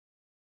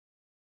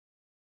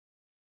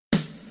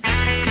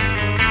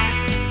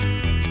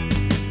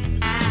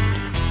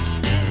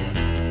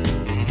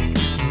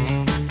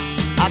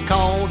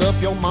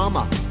your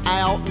mama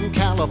out in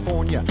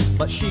California,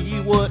 but she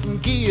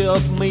wouldn't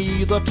give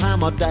me the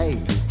time of day.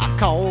 I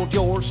called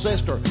your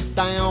sister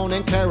down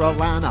in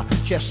Carolina.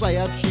 She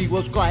said she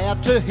was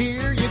glad to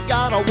hear you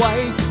got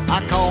away.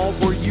 I called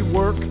where you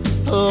work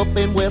up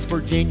in West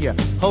Virginia,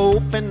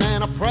 hoping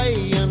and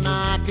a-praying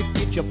I could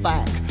get you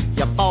back.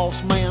 Your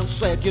boss man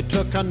said you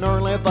took an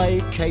early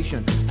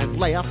vacation and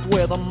left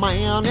with a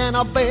man in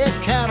a big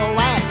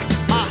Cadillac.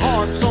 My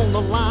heart's on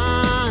the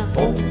line.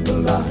 On the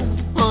line.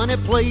 Honey,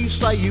 please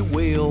say you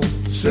will.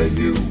 Say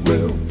you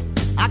will.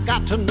 I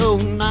got to know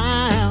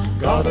now.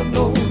 Gotta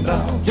know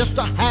now. Just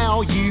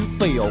how you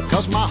feel.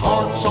 'Cause my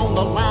heart's on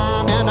the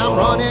line and I'm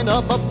running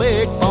up a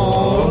big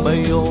phone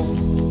bill.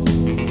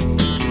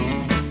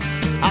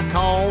 I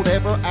called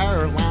every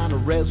airline, a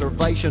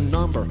reservation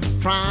number,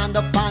 trying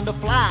to find a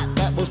flight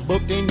that was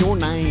booked in your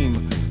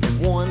name. And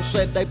one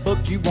said they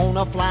booked you on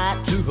a flight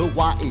to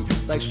Hawaii.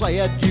 They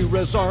said you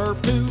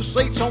reserved 2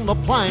 seats on the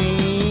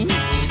plane.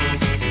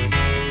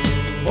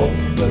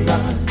 On the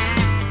line.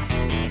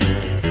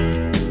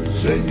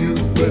 Say you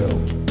will.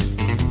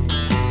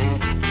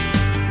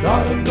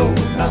 Gotta know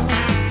now.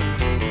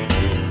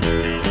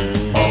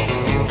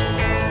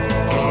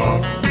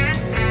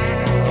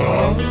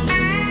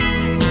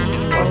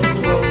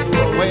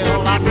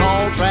 Well, I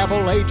called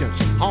travel agents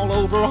all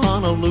over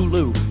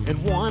Honolulu. In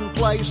one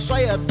place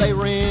said they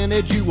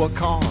rented you a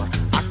car.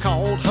 I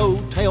called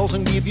hotels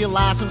and give you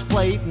license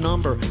plate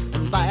number,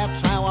 and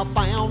that's how I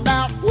found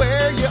out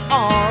where you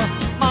are.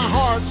 My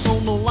heart's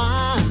on the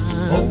line.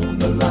 On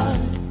the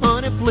line.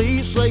 Honey,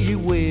 please say you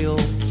will.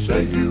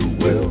 Say you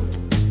will.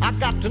 I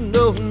got to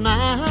know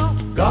now.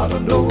 Gotta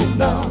know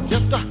now.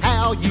 Just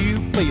how you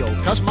feel.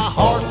 'Cause my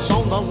heart's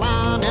on the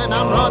line and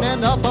I'm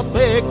running up a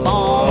big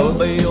phone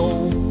bill.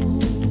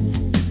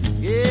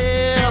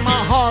 Yeah,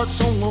 my heart's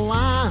on the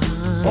line.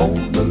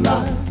 On the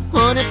line.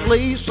 Honey,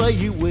 please say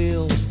you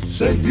will.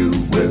 Say you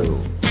will.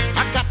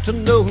 I got to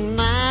know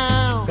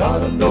now.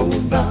 Gotta know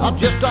now.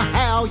 Just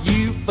how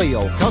you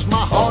feel. 'Cause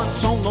my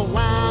heart's on the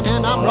line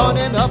and I'm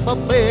running up a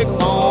big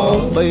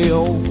phone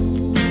bill.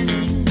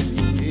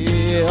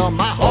 Yeah,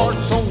 my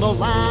heart's on the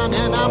line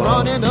and I'm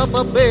running up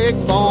a big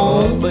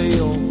phone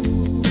bill.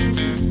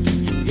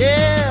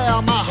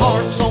 Yeah, my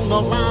heart's on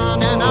the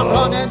line and I'm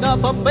running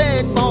up a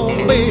big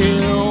phone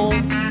bill.